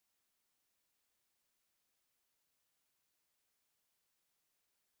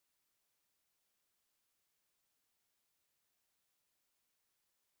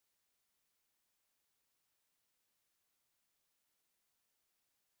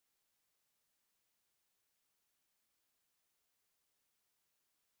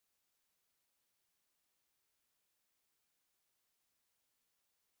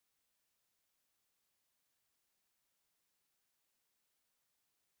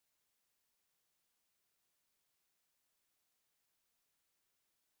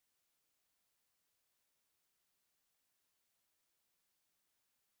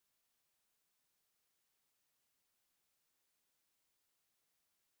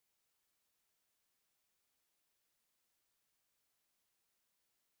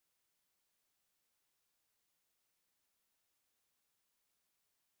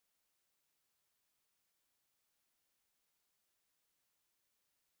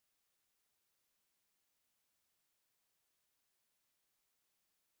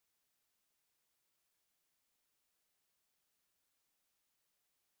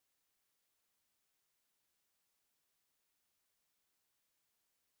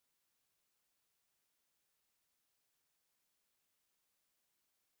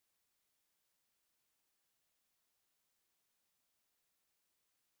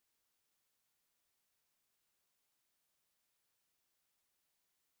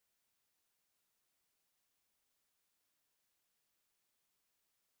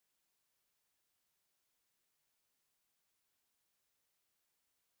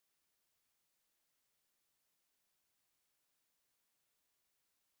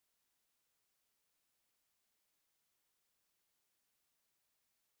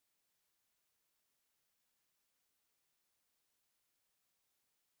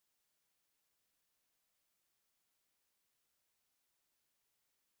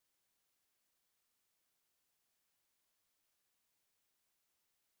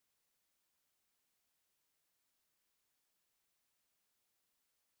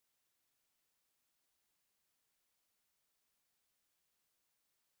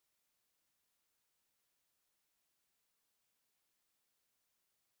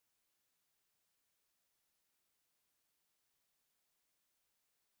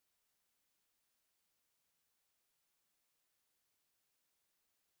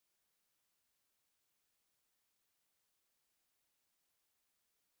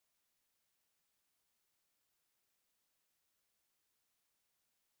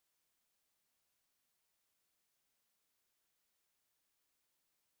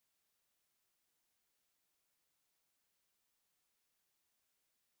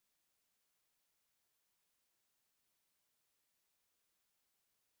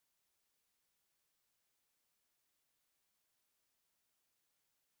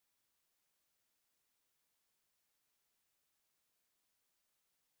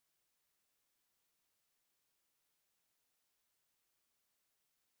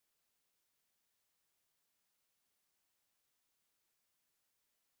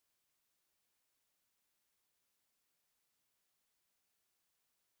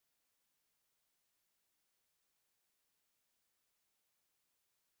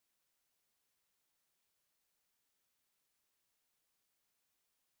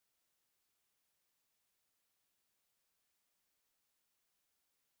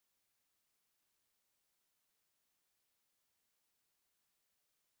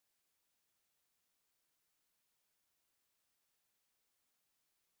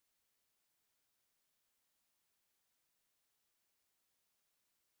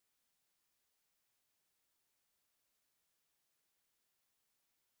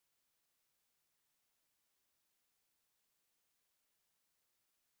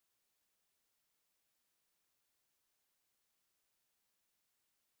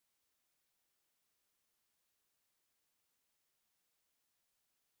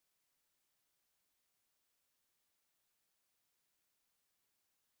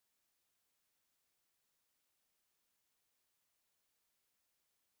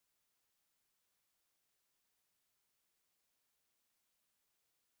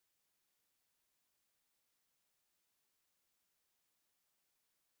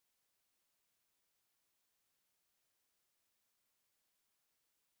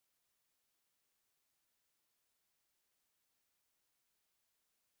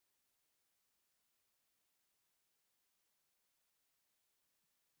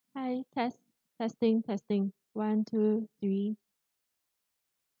Hi, testing. One, two, three.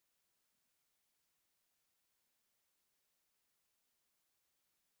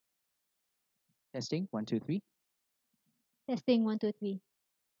 Testing, one, two, three. Testing 1, 2, 3.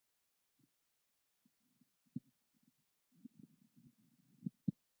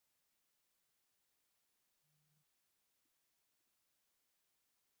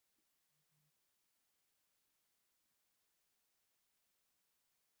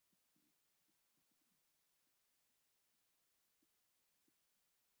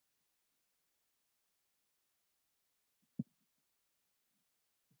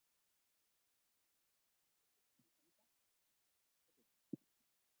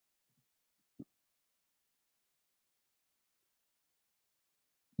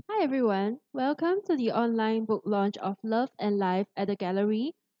 Hi everyone. Welcome to the online book launch of Love and Life at the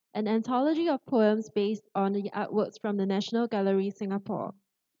Gallery, an anthology of poems based on the artworks from the National Gallery Singapore.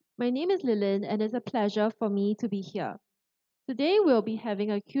 My name is Lilin and it's a pleasure for me to be here. Today we'll be having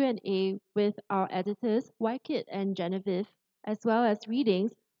a Q&A with our editors, Wykit and Genevieve, as well as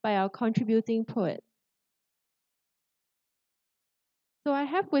readings by our contributing poets. So I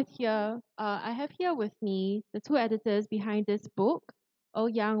have here with me the two editors behind this book,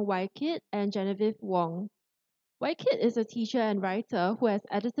 Young Wykit and Genevieve Wong. Wykit is a teacher and writer who has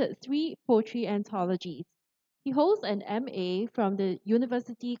edited three poetry anthologies. He holds an MA from the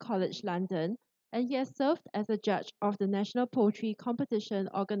University College London, and he has served as a judge of the national poetry competition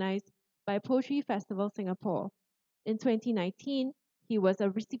organized by Poetry Festival Singapore. In 2019, he was a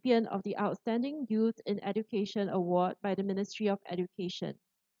recipient of the Outstanding Youth in Education Award by the Ministry of Education.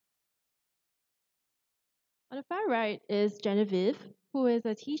 On the far right is Genevieve, who is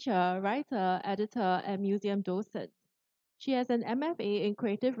a teacher, writer, editor, and museum docent. She has an MFA in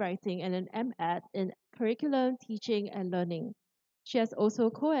creative writing and an MEd in curriculum, teaching, and learning. She has also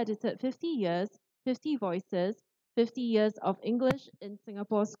co edited 50 Years, 50 Voices, 50 Years of English in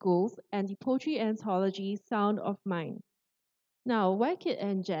Singapore Schools, and the poetry anthology Sound of Mind. Now, Wykit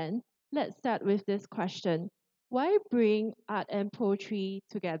and Jen, let's start with this question. Why bring art and poetry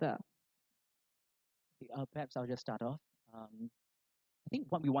together? Okay, perhaps I'll just start off. I think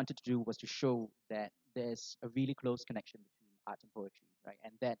what we wanted to do was to show that there's a really close connection between art and poetry, right?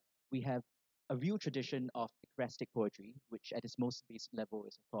 And that we have a real tradition of ekphrastic poetry, which at its most basic level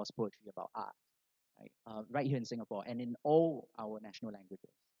is, of course, poetry about art, right? Right here in Singapore and in all our national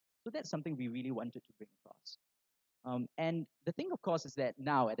languages. So that's something we really wanted to bring across. And the thing, of course, is that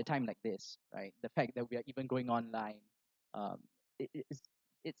now at a time like this, right, the fact that we are even going online, um,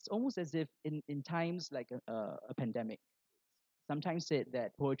 it's almost as if in times like a pandemic, sometimes said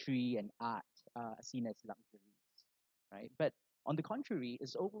that poetry and art are seen as luxuries, right? But on the contrary,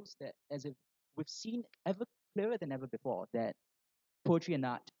 it's almost that as if we've seen ever clearer than ever before that poetry and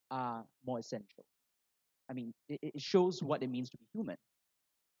art are more essential. I mean, it shows what it means to be human,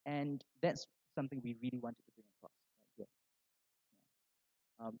 and that's something we really wanted to bring across right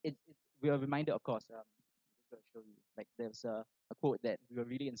here. We are reminded, of course. I'm just going to show you. Like there's a quote that we were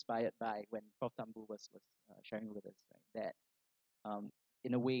really inspired by when Prof. Tambu was sharing with us, right? That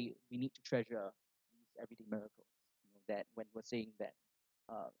in a way we need to treasure these everyday miracles. That when we're saying that,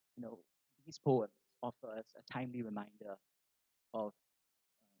 uh, you know, these poems offer us a timely reminder of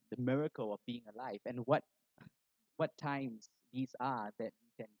the miracle of being alive and what times these are that we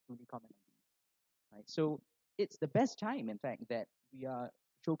can truly comment on these. Right. So it's the best time, in fact, that we are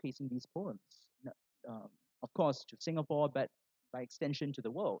showcasing these poems, of course, to Singapore, but by extension to the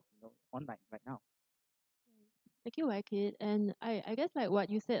world, online right now. Thank you, Wakid. And I guess like what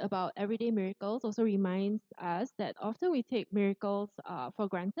you said about everyday miracles also reminds us that often we take miracles for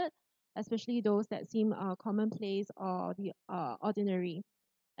granted, especially those that seem commonplace or the ordinary.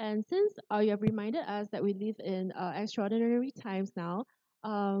 And since you have reminded us that we live in extraordinary times now,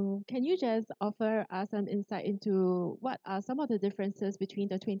 can you just offer us some insight into what are some of the differences between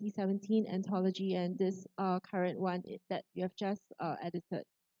the 2017 anthology and this current one that you have just edited?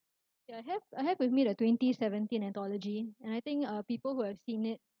 Yeah, I have with me the 2017 anthology, and I think people who have seen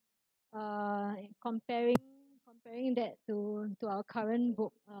it, uh, comparing comparing that to our current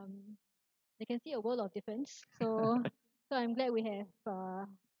book, they can see a world of difference. So I'm glad we have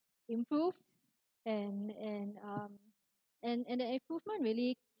improved, and and um and the improvement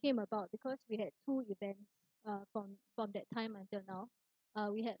really came about because we had two events from that time until now.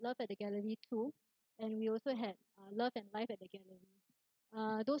 We had Love at the Gallery 2, and we also had Love and Life at the Gallery.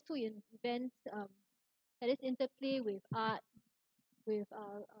 Those two events had this interplay with art, with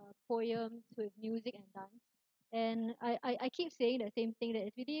poems, with music and dance. And I keep saying the same thing, that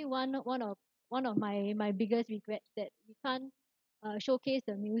it's really one of my biggest regrets that we can't showcase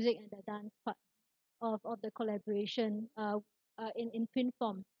the music and the dance part of the collaboration in print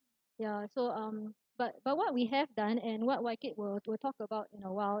form. Yeah. So but what we have done and what Waikit will talk about in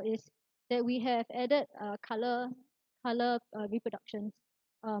a while is that we have added color reproductions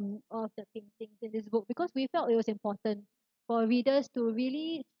of the paintings in this book because we felt it was important for readers to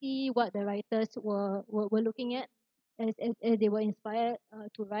really see what the writers were looking at as they were inspired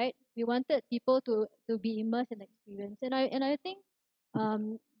to write. We wanted people to be immersed in the experience, and I think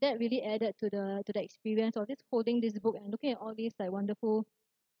that really added to the experience of just holding this book and looking at all these like wonderful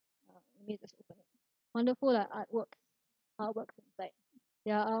let me just open it. Wonderful artworks inside.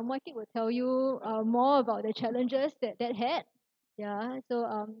 Yeah, Waikik will tell you more about the challenges that had. Yeah,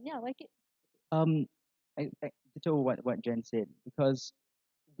 so yeah, Waikik. Um, I ditto what Jen said because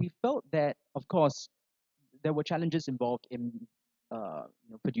we felt that, of course, there were challenges involved in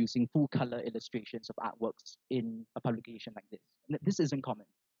producing full color illustrations of artworks in a publication like this. This isn't common,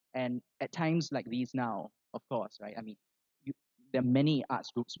 and at times like these now, of course, right? I mean, you, there are many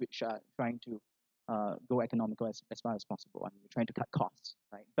arts groups which are trying to go economical as far as possible. I mean, we're trying to cut costs,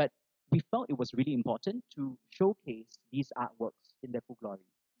 right? But we felt it was really important to showcase these artworks in their full glory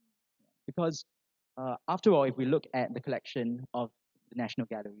because after all, if we look at the collection of the National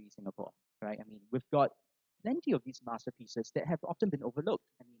Gallery Singapore, right? I mean, we've got plenty of these masterpieces that have often been overlooked.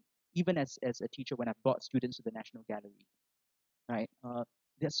 I mean, even as a teacher, when I've brought students to the National Gallery, right?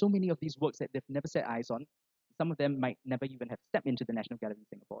 There's so many of these works that they've never set eyes on. Some of them might never even have stepped into the National Gallery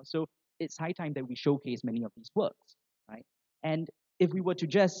Singapore. So it's high time that we showcase many of these works, right? And if we were to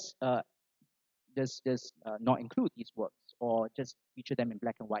just not include these works or just feature them in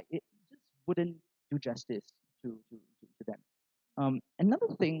black and white, it just wouldn't do justice to them. Another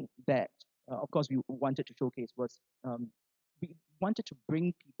thing that, of course, we wanted to showcase was we wanted to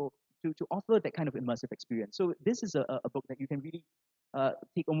bring people to offer that kind of immersive experience. So this is a book that you can really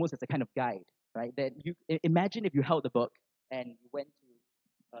take almost as a kind of guide, right? That you imagine if you held the book and you went to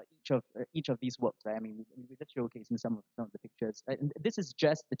each of these works, right? I mean, we're just showcasing some of the pictures. And this is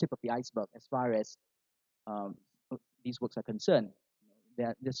just the tip of the iceberg as far as um, these works are concerned.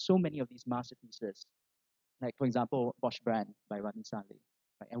 There's so many of these masterpieces, like for example, Bosch Brand by Rami Saleh,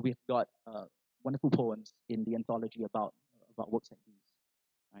 right? And we've got wonderful poems in the anthology about works like these,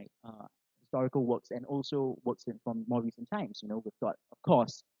 right? Historical works and also works from more recent times. We've got, of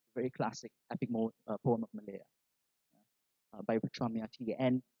course, very classic epic poem of Malaya by Putramiati,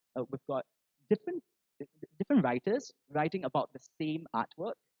 and we've got different different writers writing about the same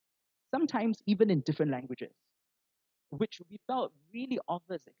artwork, sometimes even in different languages, which we felt really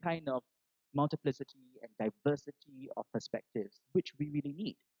offers a kind of multiplicity and diversity of perspectives, which we really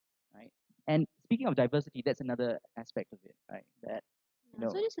need, right? And speaking of diversity, that's another aspect of it, right? That Yeah,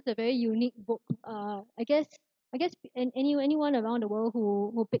 so this is a very unique book. I guess anyone around the world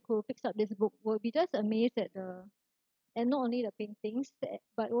who picks up this book will be just amazed at the and not only the paintings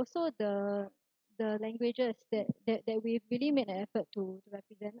but also the languages that we've really made an effort to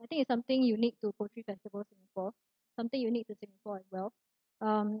represent. I think it's something unique to Poetry Festival Singapore, something unique to Singapore as well.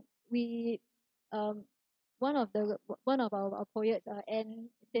 We um one of our poets Anne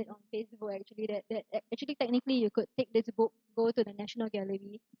said on Facebook actually that actually technically you could take this book, go to the National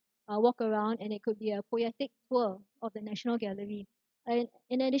Gallery, walk around, and it could be a poetic tour of the National Gallery. And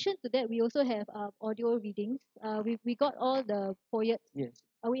in addition to that, we also have audio readings. We got all the poets. yes,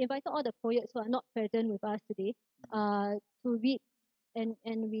 We invited all the poets who are not present with us today to read, and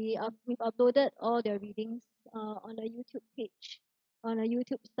we've uploaded all their readings on a YouTube page, on a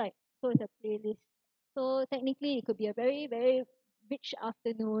YouTube site. So it's a playlist. So technically, it could be a very very rich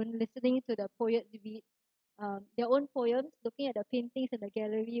afternoon listening to the poets read their own poems, looking at the paintings in the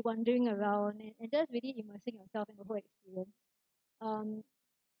gallery, wandering around, and just really immersing yourself in the whole experience. Um,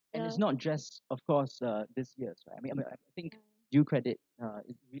 and the it's not just, of course, this year's, right? I think due credit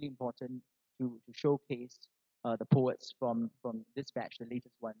is really important to showcase the poets from this batch, the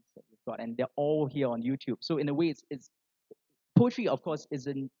latest ones that we've got, and they're all here on YouTube. So in a way, it's poetry, of course,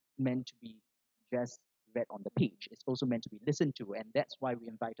 isn't meant to be just read on the page. It's also meant to be listened to, and that's why we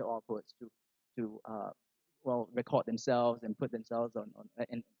invited all poets to record themselves and put themselves on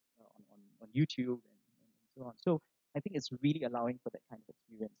YouTube and so on. So I think it's really allowing for that kind of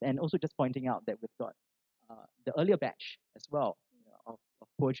experience, and also just pointing out that we've got the earlier batch as well, of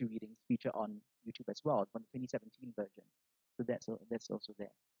poetry readings feature on YouTube as well, on the 2017 version. So that's also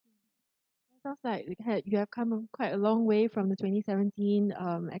there. Sounds like you have come quite a long way from the 2017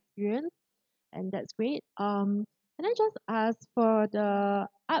 experience, and that's great. Can I just ask for the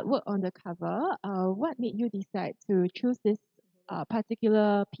artwork on the cover? What made you decide to choose this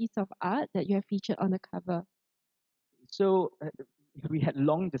particular piece of art that you have featured on the cover? So we had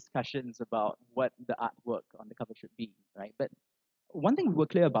long discussions about what the artwork on the cover should be, right? But one thing we were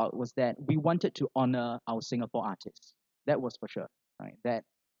clear about was that we wanted to honor our Singapore artists. That was for sure, right? That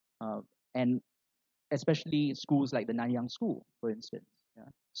uh, and especially schools like the Nanyang School, for instance. Yeah.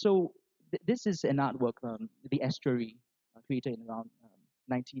 So this is an artwork, the estuary, created in around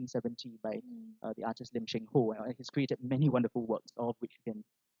 1970 by the artist Lim Cheng Ho. He's created many wonderful works, all of which you can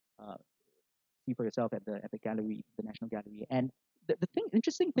uh, see for yourself at the gallery, the National Gallery. And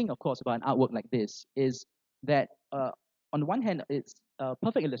interesting thing, of course, about an artwork like this is that on the one hand, it's a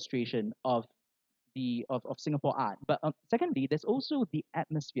perfect illustration of of Singapore art. But secondly, there's also the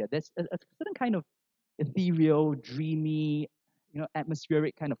atmosphere. There's a certain kind of ethereal, dreamy,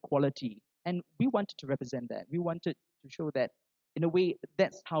 atmospheric kind of quality. And we wanted to represent that. We wanted to show that, in a way,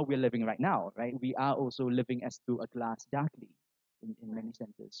 that's how we're living right now, right? We are also living as through a glass darkly in many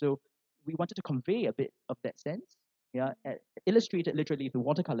senses. So we wanted to convey a bit of that sense, yeah, illustrated literally through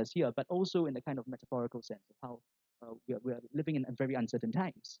watercolors here, but also in the kind of metaphorical sense of how we're living in very uncertain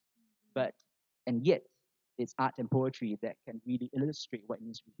times. But, and yet, it's art and poetry that can really illustrate what it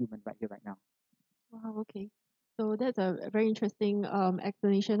means to be human right here, right now. Wow, okay. So that's a very interesting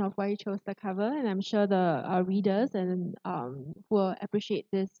explanation of why you chose the cover, and I'm sure the readers and will appreciate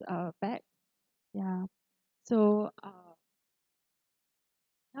this fact. Yeah. So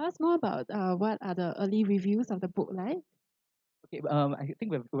tell us more about what are the early reviews of the book like? Okay, I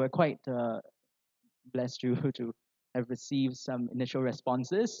think we're quite blessed to to have received some initial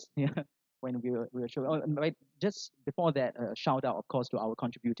responses. Yeah, when we were showing. Oh, and right, just before that, shout out, of course, to our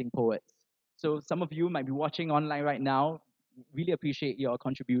contributing poets. So some of you might be watching online right now. Really appreciate your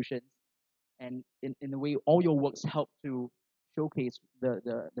contributions, and in a way, all your works help to showcase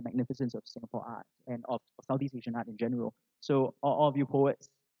the magnificence of Singapore art and of Southeast Asian art in general. So all of you poets,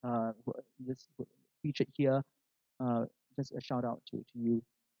 who are just featured here, uh, just a shout out to you.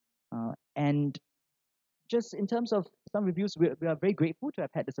 And just in terms of some reviews, we are very grateful to have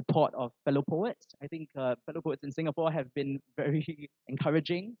had the support of fellow poets. I think fellow poets in Singapore have been very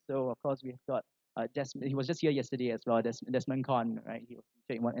encouraging. So of course we have got Desmond. He was just here yesterday as well. Desmond Con, right? He was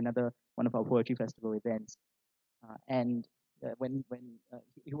featured in another one of our poetry festival events. And when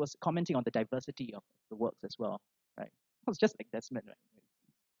he was commenting on the diversity of the works as well, right? It was just like Desmond, right?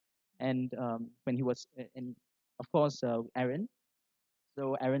 And when he was, and of course Aaron.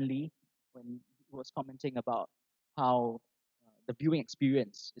 So Aaron Lee, when he was commenting about how the viewing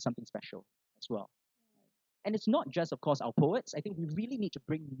experience is something special as well. And it's not just, of course, our poets. I think we really need to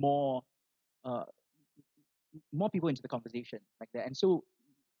bring uh, more people into the conversation like that. And so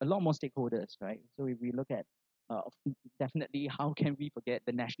a lot more stakeholders, right? So if we look at definitely how can we forget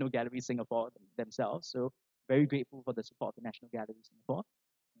the National Gallery Singapore themselves. So very grateful for the support of the National Gallery Singapore.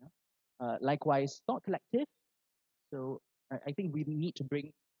 Yeah. Likewise, Thought Collective. So I think we need to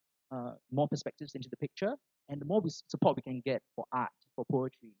bring more perspectives into the picture, and the more support we can get for art, for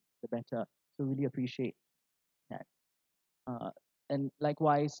poetry, the better. So really appreciate that. And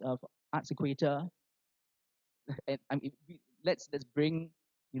likewise, for Arts Equator, and I mean, let's bring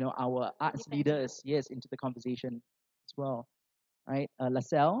our arts leaders, yes, into the conversation as well, right?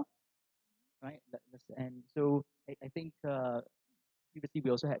 LaSalle, right? And so I think previously we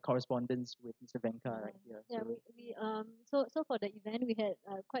also had correspondence with Mr. Venka right here. Yeah, So so for the event we had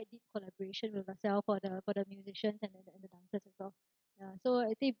quite deep collaboration with ourselves for the musicians and the dancers as well. Yeah, so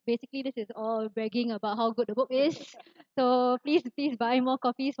I think basically this is all bragging about how good the book is. So please buy more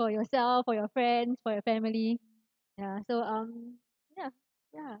copies for yourself, for your friends, for your family. Yeah. So yeah,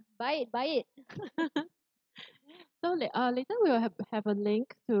 yeah, buy it. So later we will have a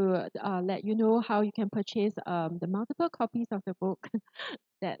link to let you know how you can purchase the multiple copies of the book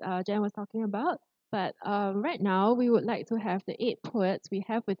that Jen was talking about. But right now, we would like to have the 8 poets we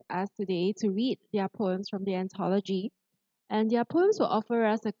have with us today to read their poems from the anthology. And their poems will offer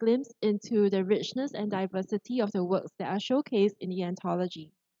us a glimpse into the richness and diversity of the works that are showcased in the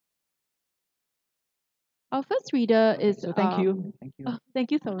anthology. Our first reader okay, is. so thank you, thank you. Oh,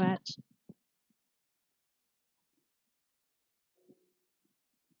 thank you so much.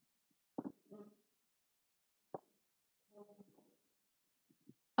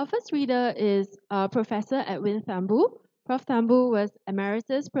 Our first reader is Professor Edwin Thambu. Prof. Thambu was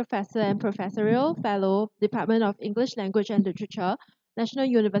Emeritus Professor and Professorial Fellow, Department of English Language and Literature, National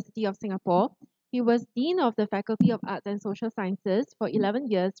University of Singapore. He was Dean of the Faculty of Arts and Social Sciences for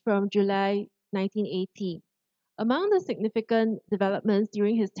 11 years from July 1980. Among the significant developments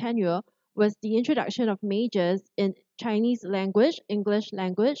during his tenure was the introduction of majors in Chinese language, English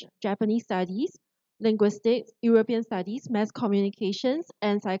language, Japanese studies, linguistics, European studies, mass communications,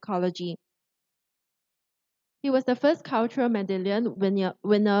 and psychology. He was the first Cultural Medallion winner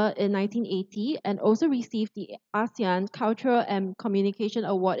in 1980 and also received the ASEAN Cultural and Communication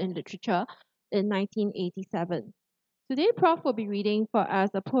Award in Literature in 1987. Today, Prof will be reading for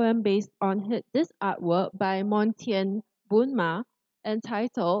us a poem based on this artwork by Montian Bunma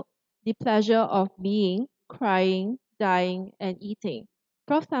entitled The Pleasure of Being, Crying, Dying, and Eating.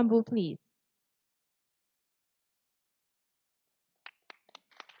 Prof Sambu, please.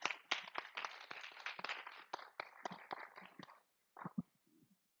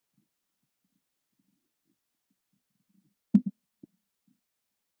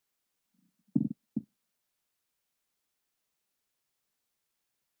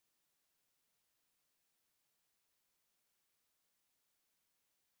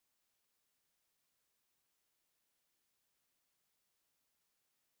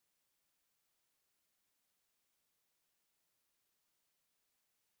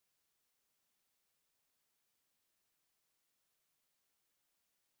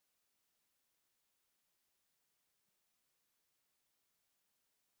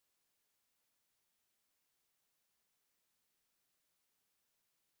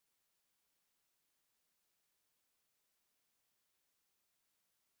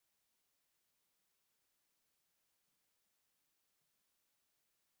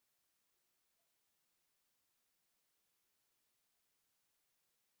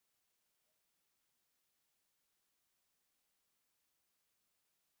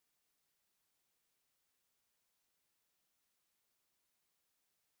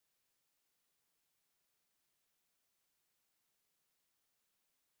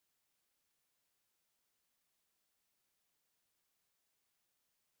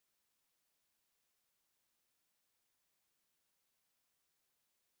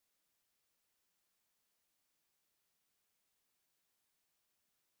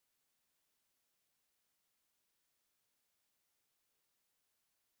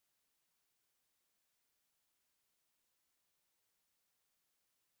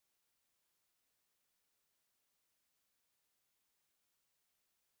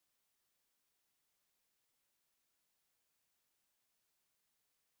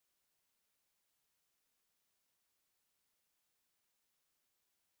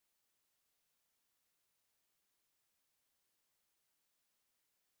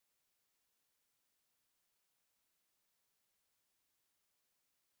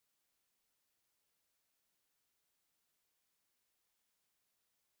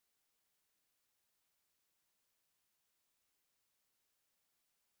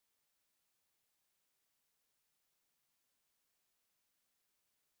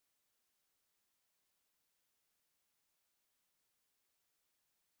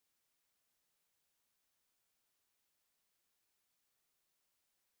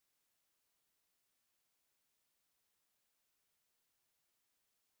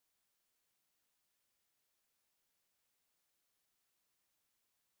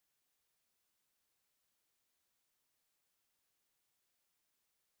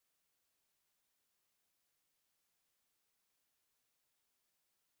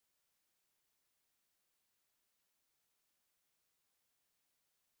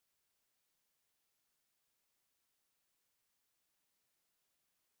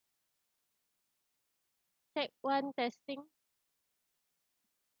 Check one testing.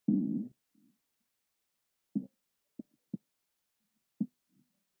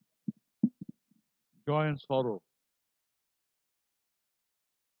 Joy and sorrow.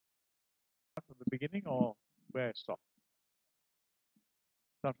 Start from the beginning or where I stop?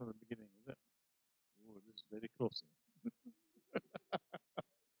 Start from the beginning, is it? Oh, this is very close.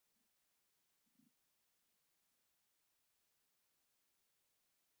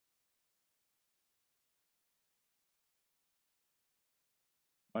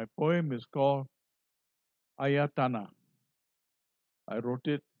 My poem is called Ayatana. I wrote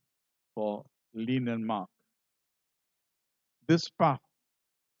it for Lean and Mark. This path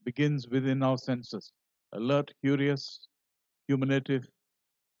begins within our senses. Alert, curious, humanative,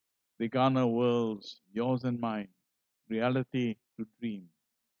 they garner worlds, yours and mine, reality to dream,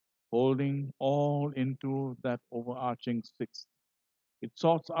 holding all into that overarching sixth. It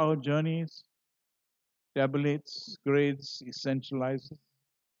sorts our journeys, tabulates, grades, essentializes,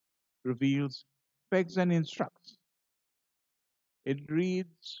 reveals, pegs, and instructs. It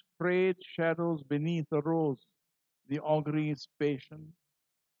reads frayed shadows beneath a rose. The augury is patient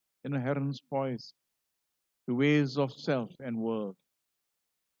in a heron's poise to ways of self and world.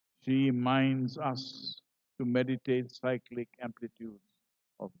 She minds us to meditate cyclic amplitudes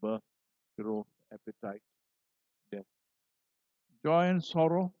of birth, growth, appetite, death. Joy and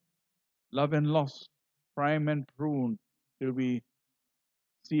sorrow, love and loss, prime and prune till we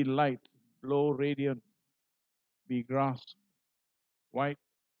see light blow radiant, be grasped, white,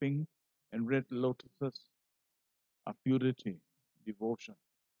 pink, and red lotuses are purity, devotion,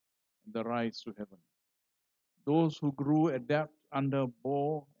 and the rise to heaven. Those who grew adept under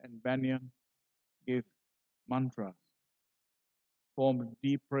Bo and Banyan gave mantras, formed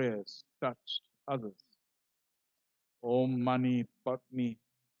deep prayers, touched others. Om Mani Padme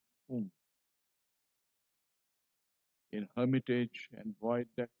Hum in hermitage and void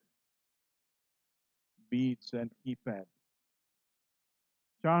deck, beads and keypad.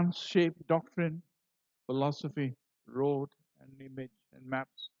 Chance shaped doctrine, philosophy, road and image and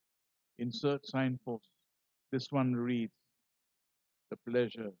maps. Insert signposts. This one reads, the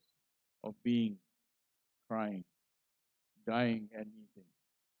pleasures of being, crying, dying and eating.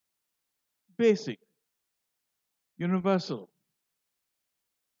 Basic, universal.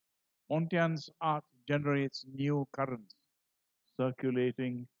 Montian's art generates new currents,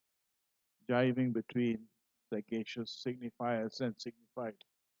 circulating, jiving between sagacious signifiers and signified.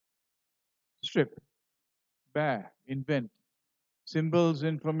 Strip, bare, invent, symbols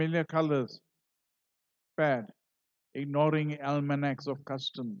in familiar colors, pad, ignoring almanacs of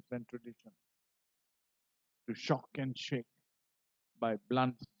customs and tradition, to shock and shake by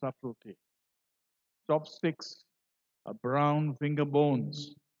blunt subtlety. Chopsticks are brown finger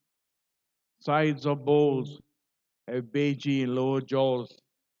bones, sides of bowls have beige lower jaws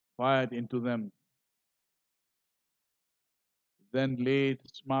fired into them, then laid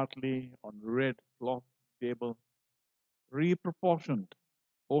smartly on red cloth table, reproportioned,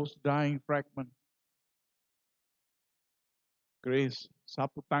 post-dying fragment, grace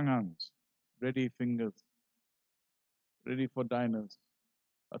saputangans, ready fingers, ready for diners.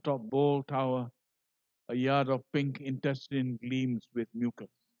 Atop bowl tower, a yard of pink intestine gleams with mucus,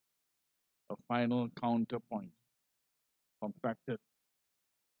 a final counterpoint, compacted,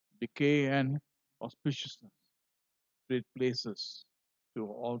 decay and auspiciousness, trade places to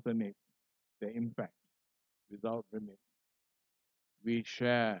alternate their impact without limit. We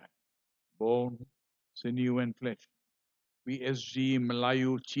share bone, sinew, and flesh. We SG,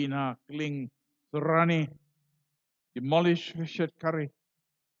 Malayu, China, Kling, Surani, demolish fish at curry,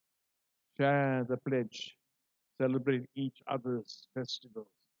 share the pledge, celebrate each other's festivals.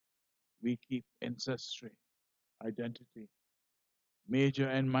 We keep ancestry, identity, major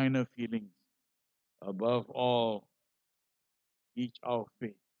and minor feelings. Above all, each our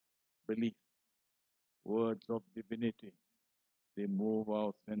faith, belief, words of divinity. They move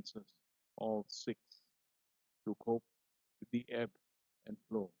our senses, all six, to cope with the ebb and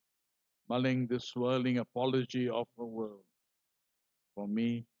flow, mulling the swirling apology of a world. For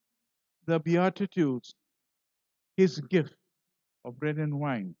me, the Beatitudes, his gift of bread and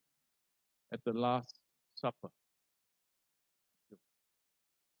wine at the Last Supper.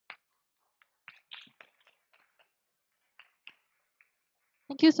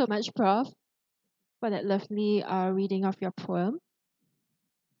 Thank you so much, Prof, for that lovely reading of your poem.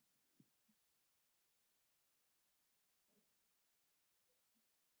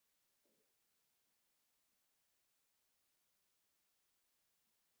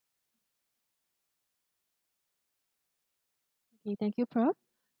 Okay, thank you, Prof.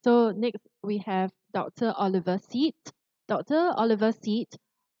 So next we have Dr. Oliver Seat. Dr. Oliver Seat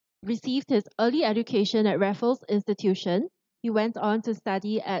received his early education at Raffles Institution. He went on to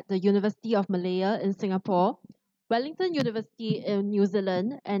study at the University of Malaya in Singapore, Wellington University in New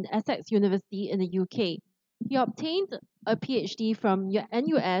Zealand, and Essex University in the UK. He obtained a PhD from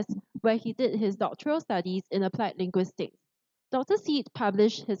NUS, where he did his doctoral studies in applied linguistics. Dr. Seat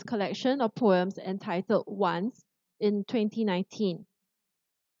published his collection of poems entitled Once in 2019.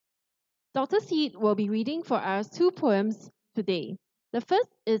 Dr. Seat will be reading for us two poems today. The first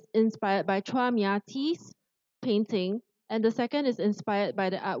is inspired by Chua Mia Tee's painting, and the second is inspired by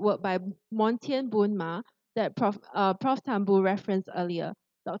the artwork by Montian Boon Ma that Prof. Tambu referenced earlier.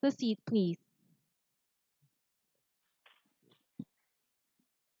 Dr. Seat, please.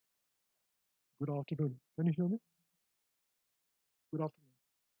 Good afternoon. Can you hear me? Good afternoon.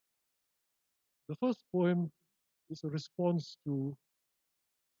 The first poem is a response to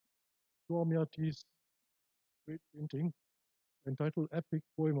Chua Mia Tee's great painting entitled Epic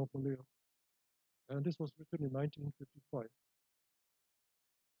Poem of Malaya. And this was written in 1955.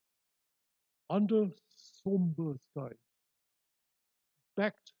 Under somber skies,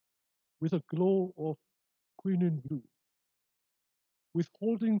 backed with a glow of quinine blue,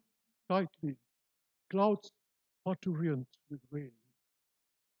 withholding tightly clouds parturient with rain,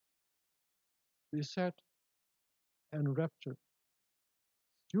 they sat enraptured,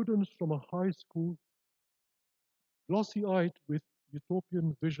 students from a high school glossy-eyed with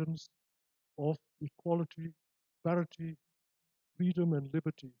utopian visions of equality, parity, freedom and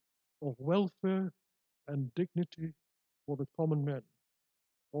liberty, of welfare and dignity for the common man,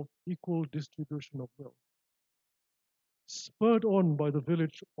 of equal distribution of wealth. Spurred on by the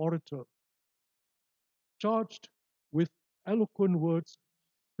village orator, charged with eloquent words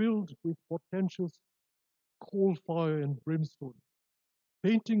filled with potentials, coal fire and brimstone,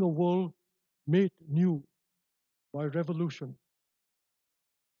 painting a world made new by revolution,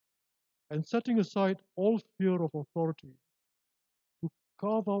 and setting aside all fear of authority to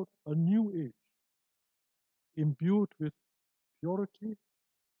carve out a new age imbued with purity,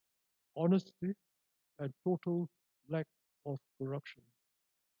 honesty, and total lack of corruption.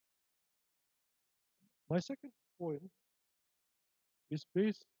 My second poem is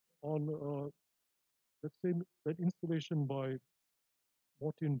based on, let's say, that installation by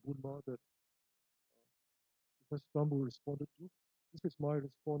Martin Bulma that Professor Tambu responded to. This is my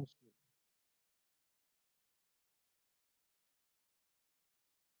response to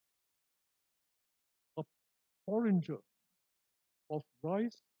it. A porringer of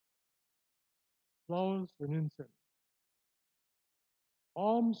rice, flowers, and incense,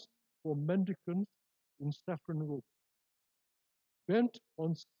 alms for mendicants in saffron robes, bent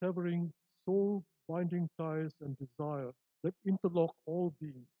on severing soul-binding ties and desire that interlock all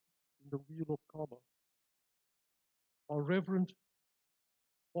beings in the wheel of karma, are reverent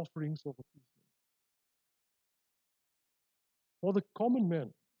offerings of appeasement. For the common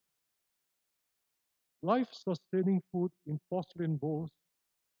man, life-sustaining food in porcelain bowls,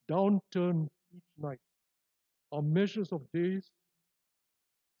 downturned each night, are measures of days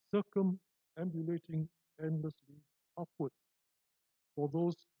circumambulating endlessly upwards for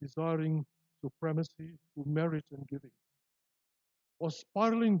those desiring supremacy through merit and giving, or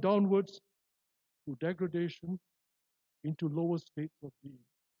spiraling downwards to degradation into lower states of being,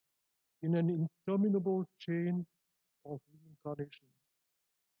 in an interminable chain of reincarnation,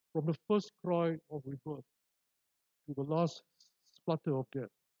 from the first cry of rebirth to the last splutter of death.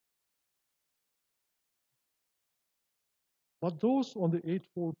 But those on the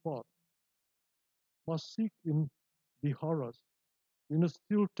Eightfold Path must seek in viharas, in a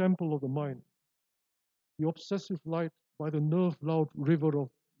still temple of the mind, the obsessive light by the nerve-loud river of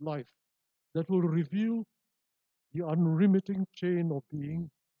life that will reveal the unremitting chain of being,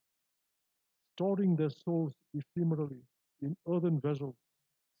 storing their souls ephemerally in earthen vessels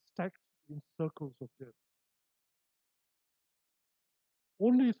stacked in circles of death.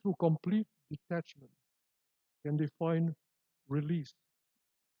 Only through complete detachment can they find release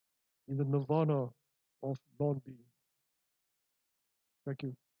in the nirvana of non-being. Thank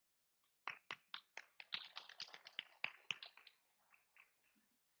you.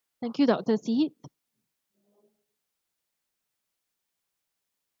 Thank you, Dr. Seet.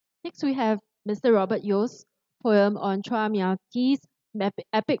 Next, we have Mr. Robert Yeo's poem on Chua Mia Tea's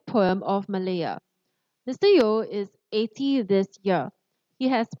epic poem of Malaya. Mr. Yeong is 80 this year. He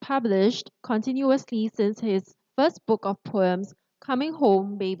has published continuously since his first book of poems, Coming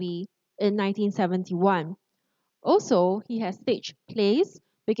Home Baby, in 1971. Also, he has staged plays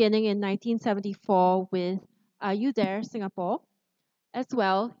beginning in 1974 with Are You There, Singapore? As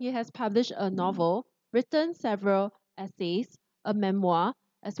well, he has published a novel, written several essays, a memoir,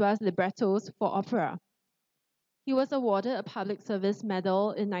 as well as librettos for opera. He was awarded a Public Service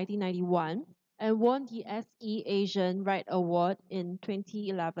Medal in 1991 and won the SE Asian Right Award in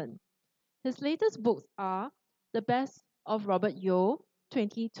 2011. His latest books are The Best of Robert Yeong,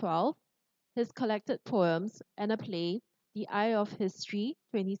 2012, his collected poems, and a play, The Eye of History,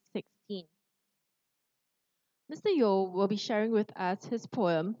 2016. Mr. Yeong will be sharing with us his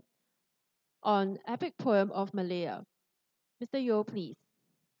poem on Epic Poem of Malaya. Mr. Yeong, please.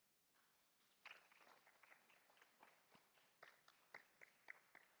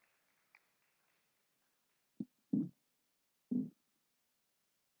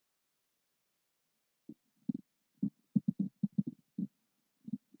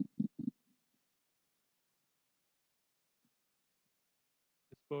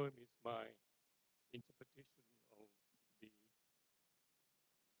 This poem is my interpretation of the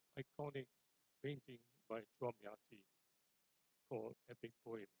iconic painting by Chua Mia Tee called Epic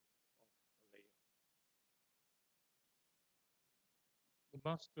Poem of Malaya. The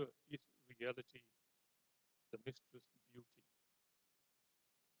master is reality, the mistress beauty.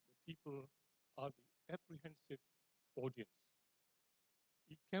 The people are the apprehensive audience.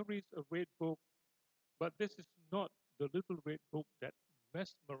 He carries a red book, but this is not the little red book that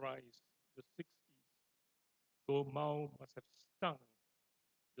mesmerized the 60s, though Mao must have stung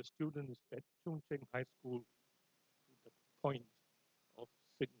the students at Chung Cheng High School point of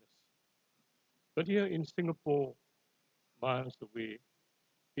sickness. But here in Singapore, miles away,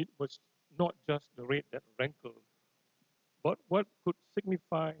 it was not just the red that rankled, but what could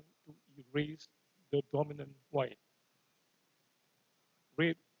signify to erase the dominant white.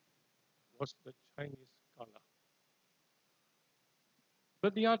 Red was the Chinese color.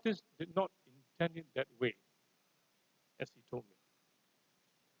 But the artist did not intend it that way, as he told me.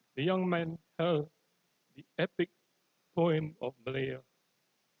 The young man held the epic poem of Malaya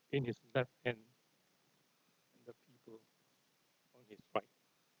in his left hand and the people on his right.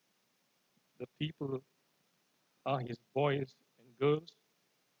 The people are his boys and girls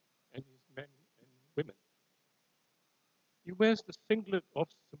and his men and women. He wears the singlet of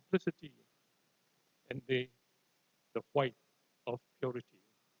simplicity and they the white of purity.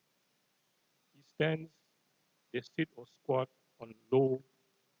 He stands, they sit or squat on low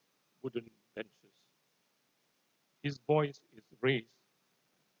wooden benches. His voice is raised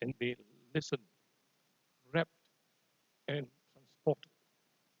and they listen, rapt and transported.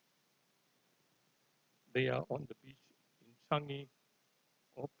 They are on the beach in Changi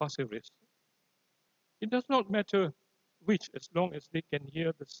or Pasir Ris. It does not matter which, as long as they can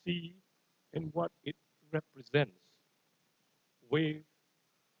hear the sea and what it represents. Wave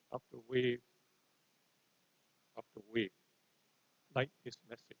after wave after wave, like his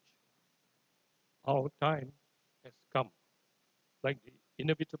message. Our time has come, like the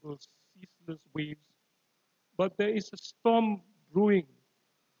inevitable ceaseless waves, but there is a storm brewing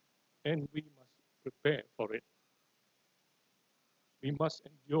and we must prepare for it. We must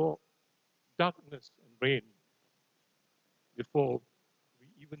endure darkness and rain before we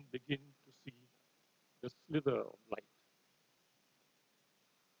even begin to see the slither of light.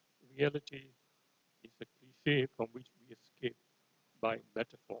 Reality is a cliche from which we escape by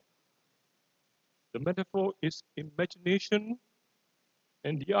metaphor. The metaphor is imagination,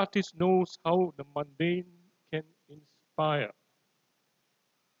 and the artist knows how the mundane can inspire.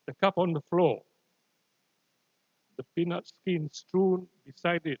 The cup on the floor, the peanut skin strewn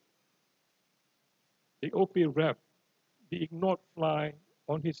beside it, the OP wrap, the ignored fly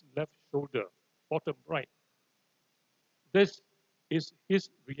on his left shoulder, bottom right. This is his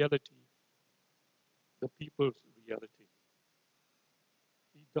reality, the people's reality.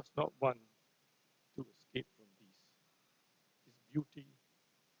 He does not want to escape from these. His beauty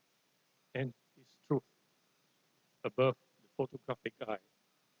and his truth above the photographic eye.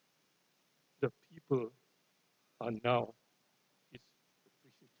 The people are now his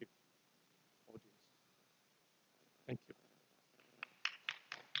appreciative audience. Thank you.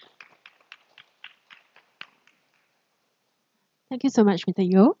 Thank you so much, Mr.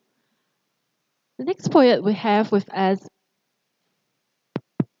 Yo. The next poet we have with us.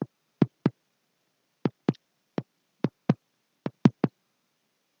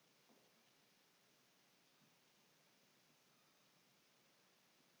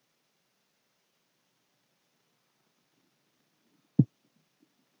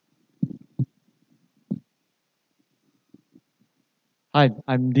 Hi,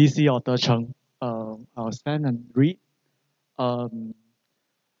 I'm DC Author Cheng. I'll stand and read. Um,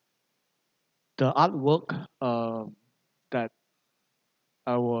 the artwork that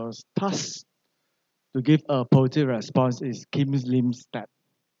I was tasked to give a poetry response is Kim Lim's Step.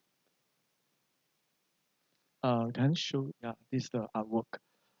 Can I show? Yeah, this is the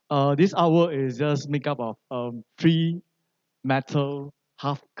artwork. This artwork is just made up of three metal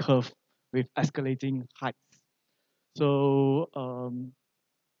half curve with escalating heights. So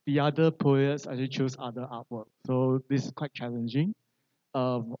the other poets actually choose other artwork. So this is quite challenging.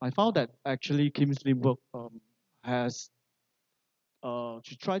 I found that actually Kim Lim's work has to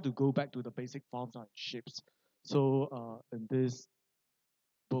try to go back to the basic forms and shapes. So in this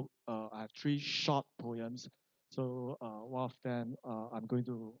book, I have three short poems. So one of them I'm going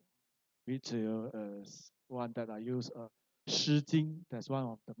to read to you is one that I use, 诗经. That's one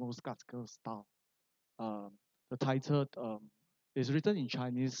of the most classical style. The title is written in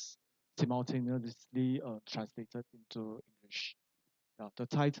Chinese, simultaneously translated into English. The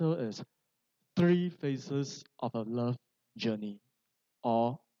title is Three Phases of a Love Journey,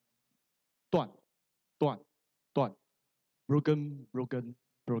 or 断断断 broken broken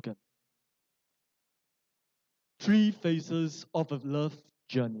broken. Three phases of a love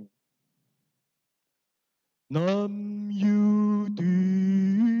journey. Nam yu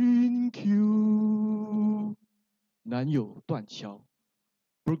dun qiu. 南有断桥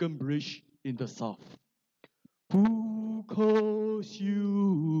broken bridge in the south. 不可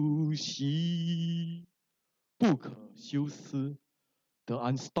休息不可休思 the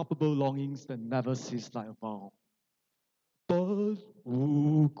unstoppable longings that never cease like a vow. 不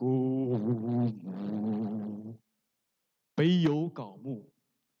无故无，北有槁木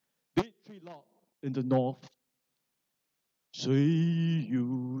 ，Dead tree log in the north，水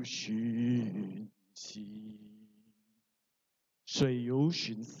有寻溪，水有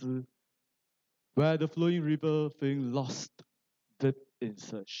寻思，where the flowing river feeling lost, deep in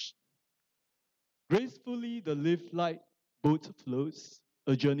search. Gracefully the leaf-like boat floats,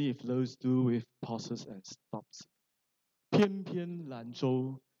 a journey it flows through with pauses and stops. 翩翩兰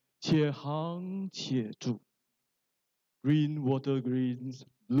舟，且行且住。Green water greens,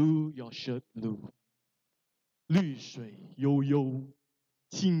 blue your shirt blue. 绿水悠悠，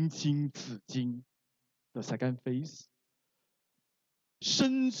青青子衿。The second phase.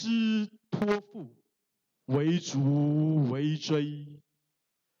 身之托付，为逐为追。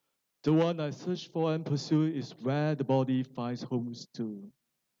The one I search for and pursue is where the body finds homes to.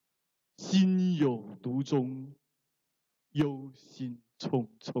 心有独钟，忧心忡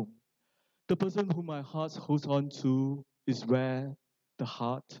忡. The person whom my heart holds on to is where the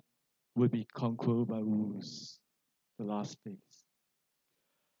heart will be conquered by wounds. The last phase.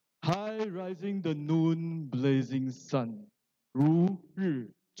 High rising the noon blazing sun, 如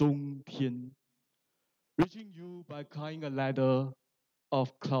日中天. Reaching you by climbing a ladder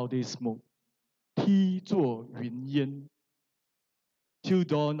of cloudy smoke, 梯作云烟. Till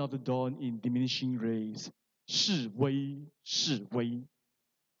dawn of the dawn in diminishing rays, 是微是微.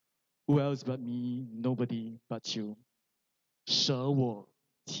 Who else but me? Nobody but you. 舍我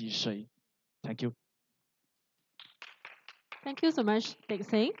其谁? Thank you. Thank you so much, Teck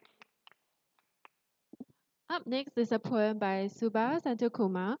Seng. Up next is a poem by Subha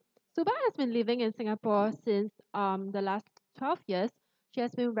Santokumar. Subha has been living in Singapore since the last 12 years. She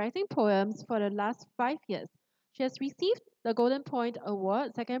has been writing poems for the last 5 years. She has received the Golden Point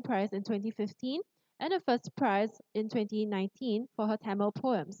Award, second prize in 2015, and the first prize in 2019 for her Tamil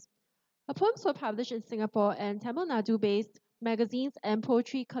poems. Her poems were published in Singapore and Tamil Nadu-based magazines and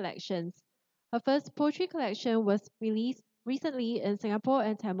poetry collections. Her first poetry collection was released recently in Singapore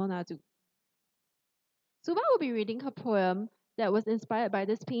and Tamil Nadu. Subha will be reading her poem that was inspired by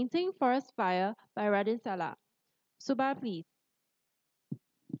this painting, Forest Fire, by Radin Salah. Subha, please.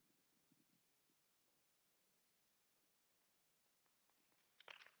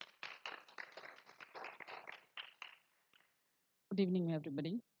 Good evening,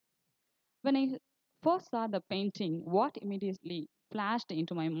 everybody. When I first saw the painting, what immediately flashed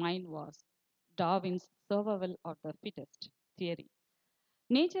into my mind was Darwin's survival of the fittest theory.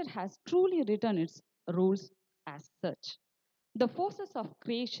 Nature has truly written its rules as such. The forces of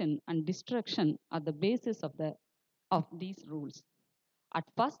creation and destruction are the basis of these rules. At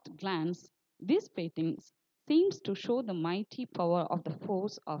first glance, this painting seems to show the mighty power of the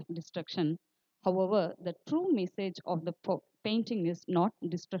force of destruction. However, the true message of the painting is not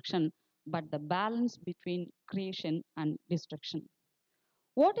destruction, but the balance between creation and destruction.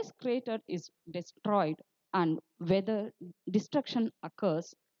 What is created is destroyed, and whether destruction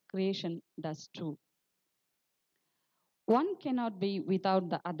occurs, creation does too. One cannot be without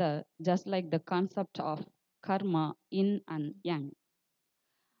the other, just like the concept of karma, yin and yang.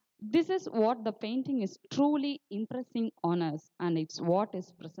 This is what the painting is truly impressing on us, and it's what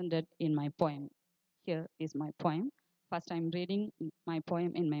is presented in my poem. Here is my poem. First, I'm reading my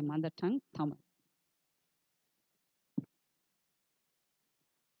poem in my mother tongue, Tamil.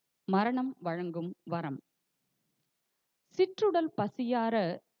 மரணம் வழங்கும் வரம். சிற்றுடல் பசியார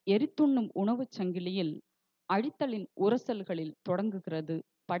எரித்துண்ணும் உணவுச் சங்கிலியில் அழித்தலின் உரசல்களில் தொடங்குகிறது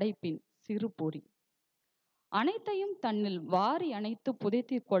படைப்பின் சிறு பொறி. அனைத்தையும் தன்னில் வாரி அணைத்து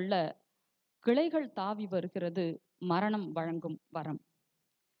புதைத்திக் கொள்ள கிளைகள் தாவி வருகிறது மரணம் வழங்கும் வரம்.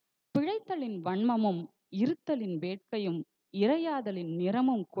 பிழைத்தலின் வன்மமும் இருத்தலின் வேட்கையும் இரையாதலின்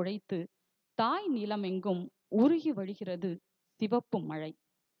நிறமும் குழைத்து தாய் நிலமெங்கும் உருகி வழிகிறது சிவப்பு மழை.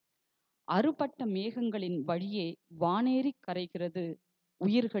 அறுபட்ட மேகங்களின் வழியே வானேறி கரைகிறது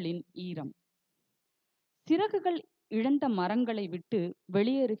உயிர்களின் ஈரம். சிறகுகள் இழந்த மரங்களை விட்டு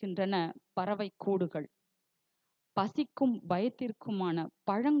வெளியேறுகின்றன பறவை கூடுகள். பசிக்கும் பயத்திற்குமான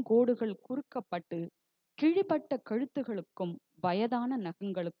பழங்கோடுகள் குறுக்கப்பட்டு கிழிபட்ட கழுத்துகளுக்கும் வயதான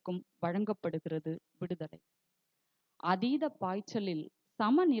நகங்களுக்கும் வழங்கப்படுகிறது விடுதலை. அதீத பாய்ச்சலில்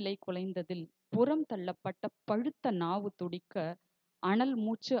சமநிலை குலைந்ததில் புறம் தள்ளப்பட்ட பழுத்த நாவு துடிக்க அனல்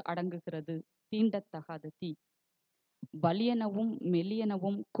மூச்சு அடங்குகிறது தீண்டத்தகாத தீ. வலியனவும்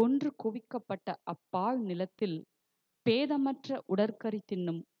மெல்லியனவும் கொன்று குவிக்கப்பட்ட அப்பாழ் நிலத்தில் பேதமற்ற உடற்கரி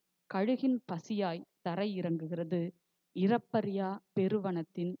தின்னும் கழுகின் பசியாய் தரை இறங்குகிறது இறப்பறியா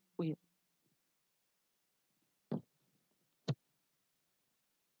பெருவனத்தின் உயிர்.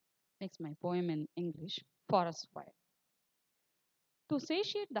 Next, my poem in English, Forest Fire. To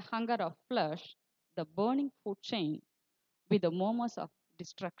satiate the hunger of flesh, the burning food chain with the murmurs of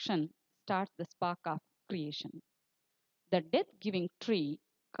destruction starts the spark of creation. The death giving tree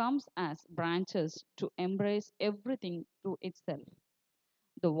comes as branches to embrace everything to itself.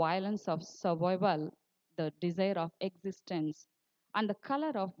 The violence of survival, the desire of existence, and the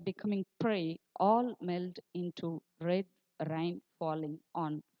color of becoming prey all meld into red rain falling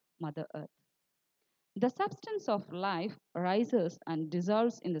on Mother Earth. The substance of life rises and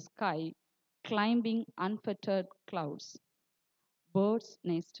dissolves in the sky, climbing unfettered clouds. Birds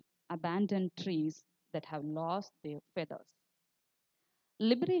nest abandoned trees that have lost their feathers.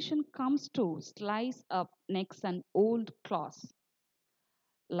 Liberation comes to slice up necks and old claws,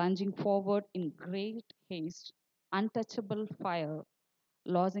 lunging forward in great haste, untouchable fire,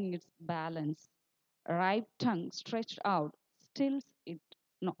 losing its balance, ripe tongue stretched out, stills its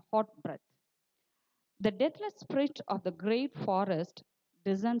hot breath. The deathless spirit of the great forest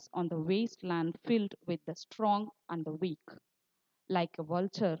descends on the wasteland filled with the strong and the weak, like a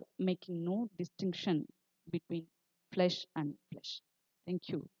vulture making no distinction between flesh and flesh. Thank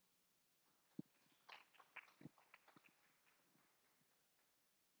you.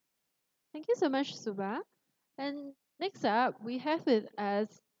 Thank you so much, Suba. And next up, we have with us.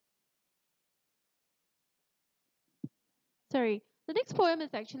 Sorry, the next poem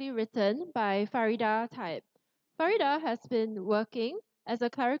is actually written by Farida Taib. Farida has been working as a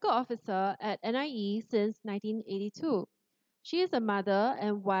clerical officer at NIE since 1982. She is a mother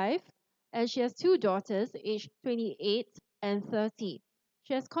and wife, and she has two daughters aged 28 and 30.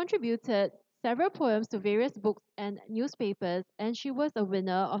 She has contributed several poems to various books and newspapers, and she was a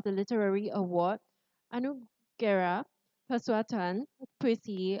winner of the literary award Anugerah Persuatan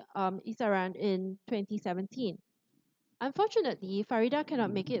Puisi Isaran in 2017. Unfortunately, Farida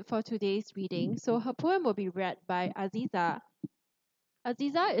cannot make it for today's reading, so her poem will be read by Aziza.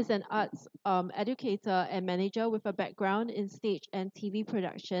 Aziza is an arts educator and manager with a background in stage and TV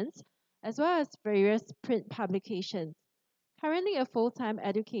productions, as well as various print publications. Currently a full-time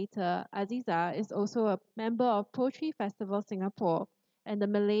educator, Aziza is also a member of Poetry Festival Singapore and the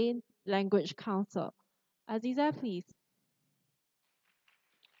Malay Language Council. Aziza, please.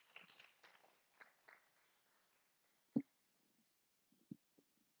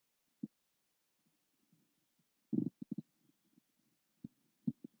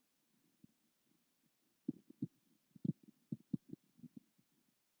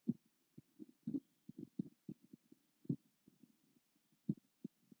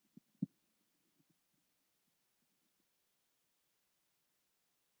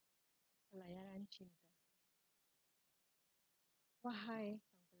 Pelayaran cinta. Wahai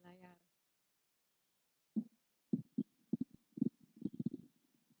sang pelayar,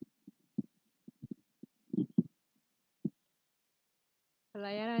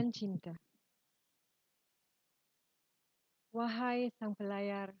 pelayaran cinta. Wahai sang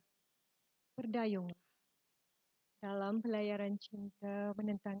pelayar, berdayunglah dalam pelayaran cinta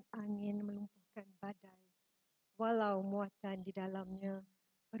menentang angin melumpuhkan badai, walau muatan di dalamnya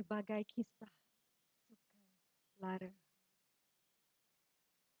berbagai kisah suka lara.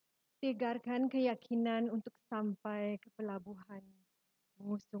 Tegarkan keyakinan untuk sampai ke pelabuhan,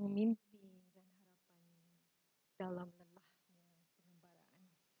 mengusung mimpi dan harapan dalam lelahnya pengembaraan.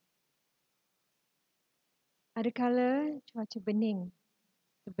 Adakala cuaca bening,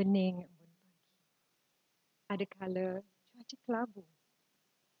 sebening embun pagi. Adakala cuaca kelabu,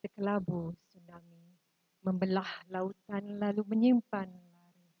 sekelabu tsunami, membelah lautan lalu menyimpan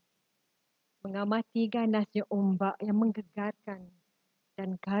lara. Mengamati ganasnya ombak yang menggegarkan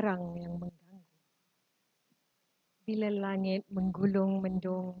dan karang yang mengganggu. Bila langit menggulung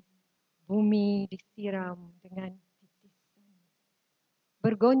mendung, bumi disiram dengan titisan.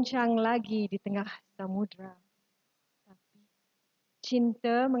 Bergoncang lagi di tengah samudra. Tapi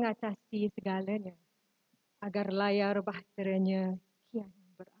cinta mengatasi segalanya agar layar bahteranya kian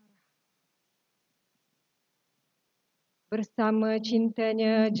berarah. Bersama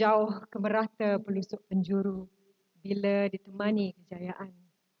cintanya jauh ke merata pelusuk penjuru bila ditemani kejayaan.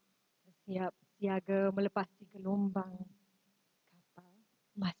 Bersiap siaga melepasi gelombang, kapal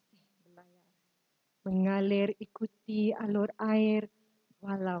masih berlayar. Mengalir ikuti alur air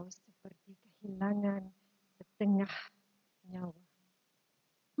walau seperti kehilangan setengah nyawa.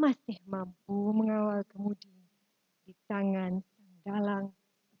 Masih mampu mengawal kemudi di tangan sang dalang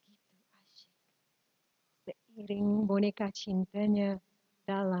begitu asyik. Seiring boneka cintanya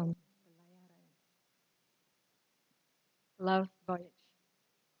dalam pelayaran. Love Voyage.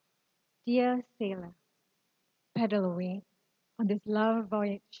 Dear sailor, paddle away on this love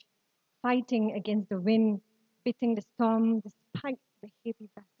voyage, fighting against the wind, beating the storm despite the heavy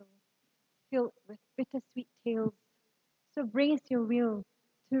vessel, filled with bittersweet tales. So brace your will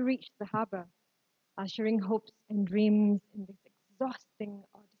to reach the harbor, ushering hopes and dreams in this exhausting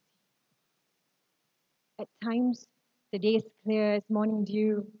odyssey. At times, the day is clear as morning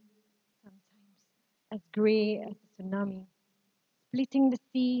dew, sometimes as grey as a tsunami, splitting the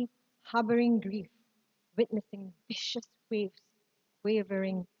sea, harboring grief, witnessing vicious waves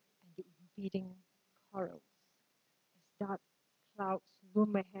wavering and the impeding corals as dark clouds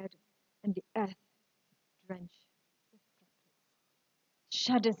loom ahead and the earth drenched with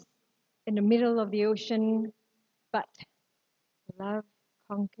droplets. Shudders in the middle of the ocean, but love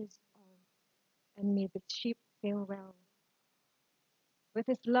conquers all, and may the ship sail well. With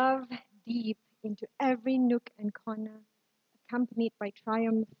his love deep into every nook and corner, accompanied by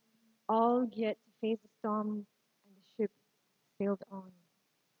triumph, all geared to face the storm, and the ship sailed on,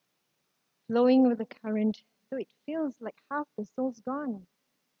 flowing with the current, though it feels like half the soul's gone.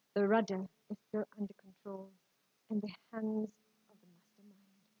 The rudder is still under control, and the hands of the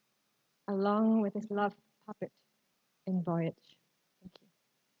mastermind, along with his love puppet and voyage. Thank you.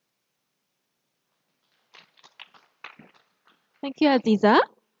 Thank you, Aziza.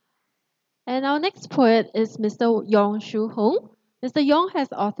 And our next poet is Mr. Yeong Shu Hong. Mr. Yeong has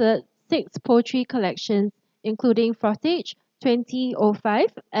authored 6 poetry collections, including Frontage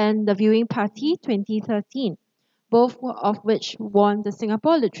 2005 and The Viewing Party 2013, both of which won the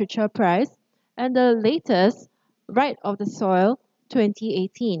Singapore Literature Prize, and the latest, Right of the Soil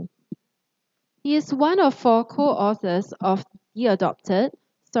 2018. He is one of 4 co-authors of The Adopted,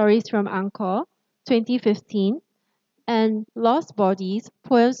 Stories from Angkor 2015, and Lost Bodies,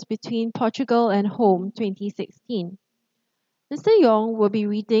 Poems Between Portugal and Home 2016. Mr. Yeong will be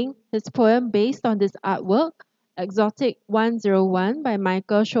reading his poem based on this artwork, Exotic 101 by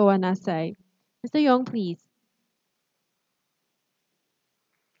Michael Showanasai. Mr. Yeong, please.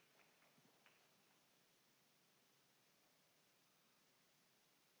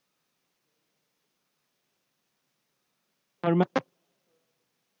 I remember.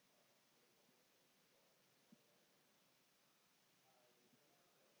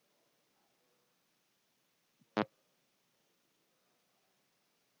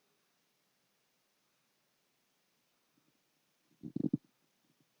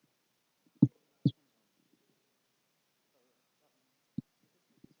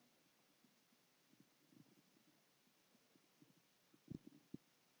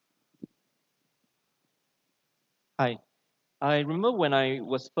 Hi. I remember when I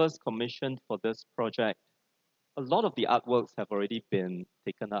was first commissioned for this project, a lot of the artworks have already been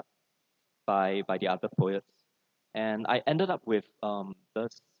taken up by the other poets. And I ended up with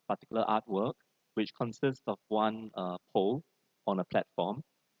this particular artwork, which consists of one pole on a platform.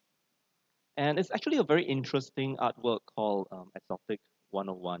 And it's actually a very interesting artwork called Exotic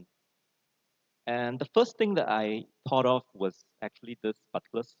 101. And the first thing that I thought of was actually this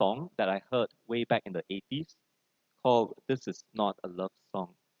particular song that I heard way back in the 80s called This Is Not a Love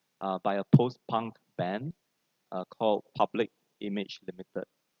Song by a post-punk band called Public Image Limited.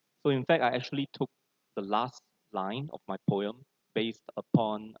 So in fact, I actually took the last line of my poem based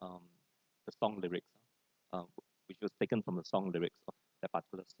upon the song lyrics, uh, which was taken from the song lyrics of that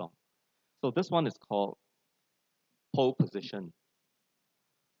particular song. So this one is called Pole Position.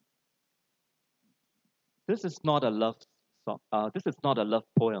 This is not a love song. This is not a love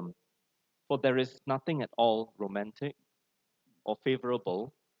poem, for there is nothing at all romantic or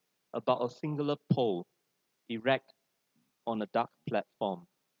favorable about a singular pole erect on a dark platform,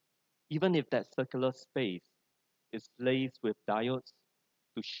 even if that circular space is laced with diodes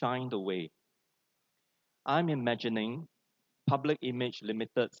to shine the way. I'm imagining Public Image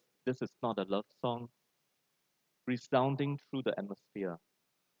Limited's This Is Not a Love Song resounding through the atmosphere.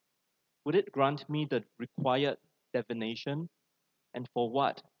 Would it grant me the required divination, and for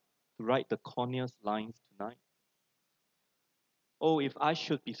what? To write the corniest lines tonight? Oh, if I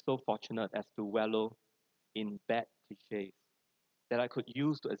should be so fortunate as to wallow in bad cliches that I could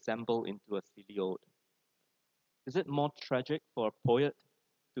use to assemble into a silly ode. Is it more tragic for a poet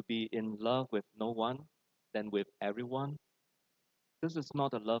to be in love with no one than with everyone? This is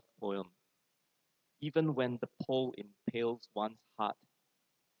not a love poem, even when the pole impales one's heart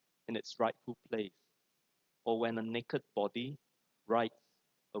in its rightful place, or when a naked body writhes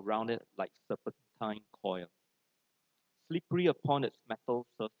around it like serpentine coil. Slippery upon its metal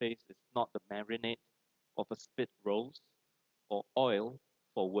surface is not the marinade of a spit rose or oil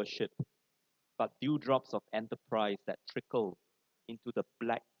for worship, but dewdrops of enterprise that trickle into the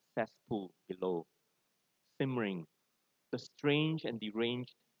black cesspool below, simmering, the strange and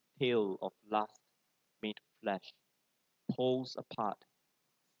deranged tale of lust made flesh, poles apart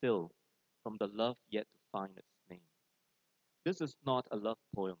still from the love yet to find its name. This is not a love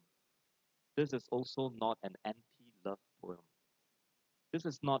poem. This is also not an anti love poem. This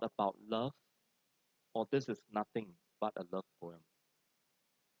is not about love, or this is nothing but a love poem.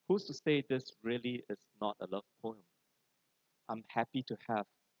 Who's to say this really is not a love poem? I'm happy to have,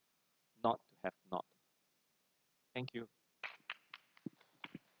 not to have not. Thank you.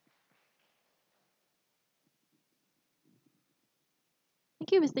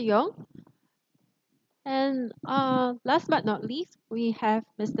 Thank you, Mr. Yeong. And last but not least, we have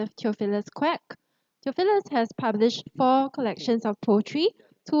Mr. Theophilus Quack. Theophilus has published 4 collections of poetry,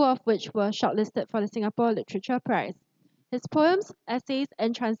 2 of which were shortlisted for the Singapore Literature Prize. His poems, essays,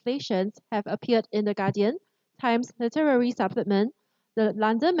 and translations have appeared in The Guardian, Times Literary Supplement, the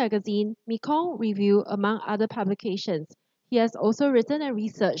London Magazine, Mekong Review, among other publications. He has also written and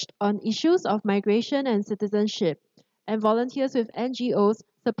researched on issues of migration and citizenship, and volunteers with NGOs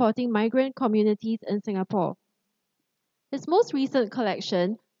supporting migrant communities in Singapore. His most recent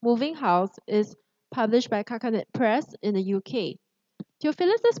collection, Moving House, is published by Kakanet Press in the UK.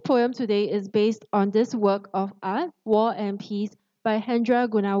 Theophilus' poem today is based on this work of art, War and Peace, by Hendra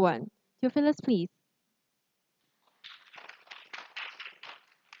Gunawan. Theophilus, please.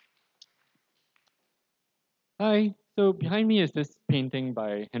 Hi, so behind me is this painting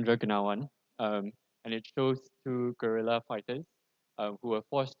by Hendra Gunawan, and it shows 2 guerrilla fighters who were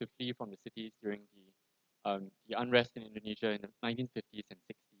forced to flee from the cities during the unrest in Indonesia in the 1950s and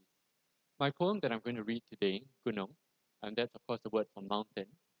 60s. My poem that I'm going to read today, Gunung, and that's of course the word for mountain,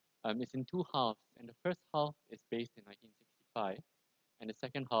 is in 2 halves, and the first half is based in 1965, and the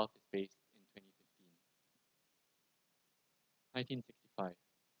second half is based in 2015. 1965.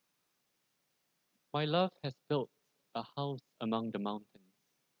 My love has built a house among the mountains.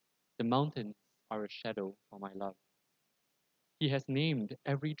 The mountains are a shadow for my love. He has named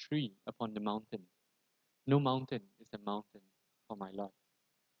every tree upon the mountain. No mountain is a mountain for my love.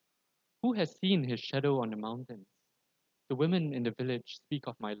 Who has seen his shadow on the mountains? The women in the village speak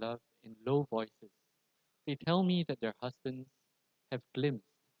of my love in low voices. They tell me that their husbands have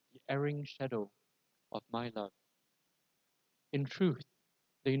glimpsed the erring shadow of my love. In truth,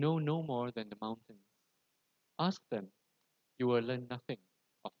 they know no more than the mountains. Ask them, you will learn nothing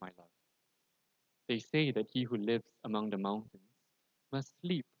of my love. They say that he who lives among the mountains must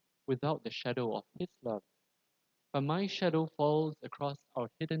sleep without the shadow of his love. But my shadow falls across our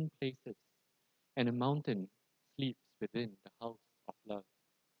hidden places, and a mountain sleeps within the house of love.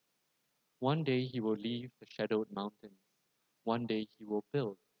 One day he will leave the shadowed mountains. One day he will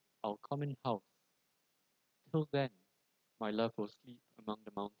build our common house. Till then, my love will sleep among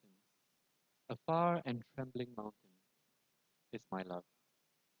the mountains. A far and trembling mountain is my love.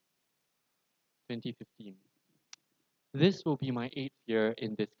 2015. This will be my 8th year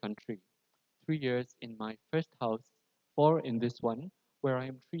in this country. 3 years in my first house, 4 in this one, where I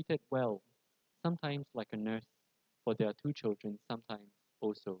am treated well, sometimes like a nurse, for there are 2 children, sometimes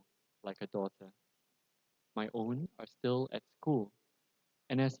also like a daughter. My own are still at school,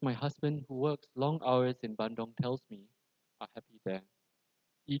 and as my husband, who works long hours in Bandung, tells me, are happy there,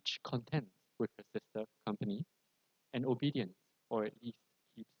 each content with her sister company, and obedient, or at least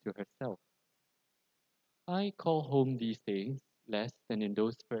keeps to herself. I call home these days, less than in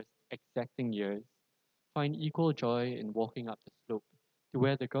those first exacting years, find equal joy in walking up the slope to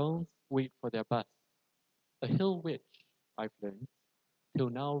where the girls wait for their bus, a hill which, I've learned, till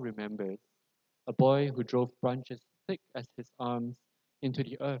now remembers, a boy who drove branches thick as his arms into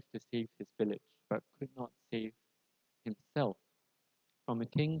the earth to save his village, but could not save himself from a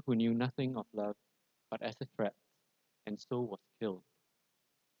king who knew nothing of love but as a threat, and so was killed.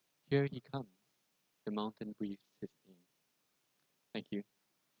 Here he comes, the mountain breathes his name. Thank you.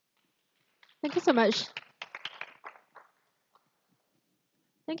 Thank you so much.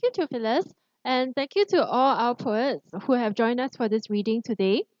 Thank you, Theophilus. And thank you to all our poets who have joined us for this reading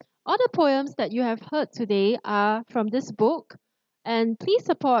today. All the poems that you have heard today are from this book. And please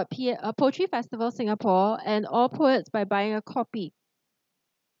support Poetry Festival Singapore and all poets by buying a copy.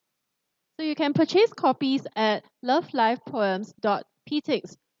 So you can purchase copies at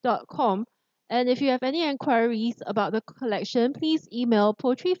lovelifepoems.ptix.com. And if you have any inquiries about the collection, please email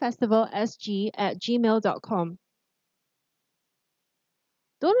poetryfestivalsg@gmail.com.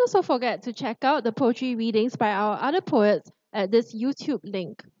 Don't also forget to check out the poetry readings by our other poets at this YouTube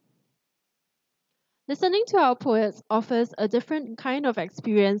link. Listening to our poets offers a different kind of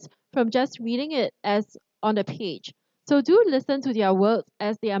experience from just reading it as on the page. So do listen to their words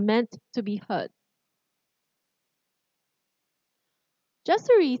as they are meant to be heard. Just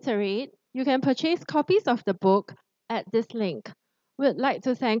to reiterate, you can purchase copies of the book at this link. We'd like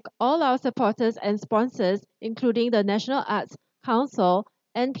to thank all our supporters and sponsors, including the National Arts Council,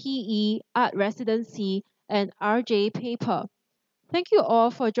 NPE, Art Residency, and RJ Paper. Thank you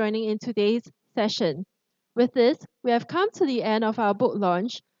all for joining in today's session. With this, we have come to the end of our book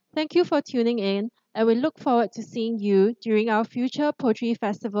launch. Thank you for tuning in, and we look forward to seeing you during our future Poetry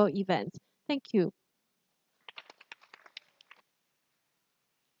Festival events. Thank you.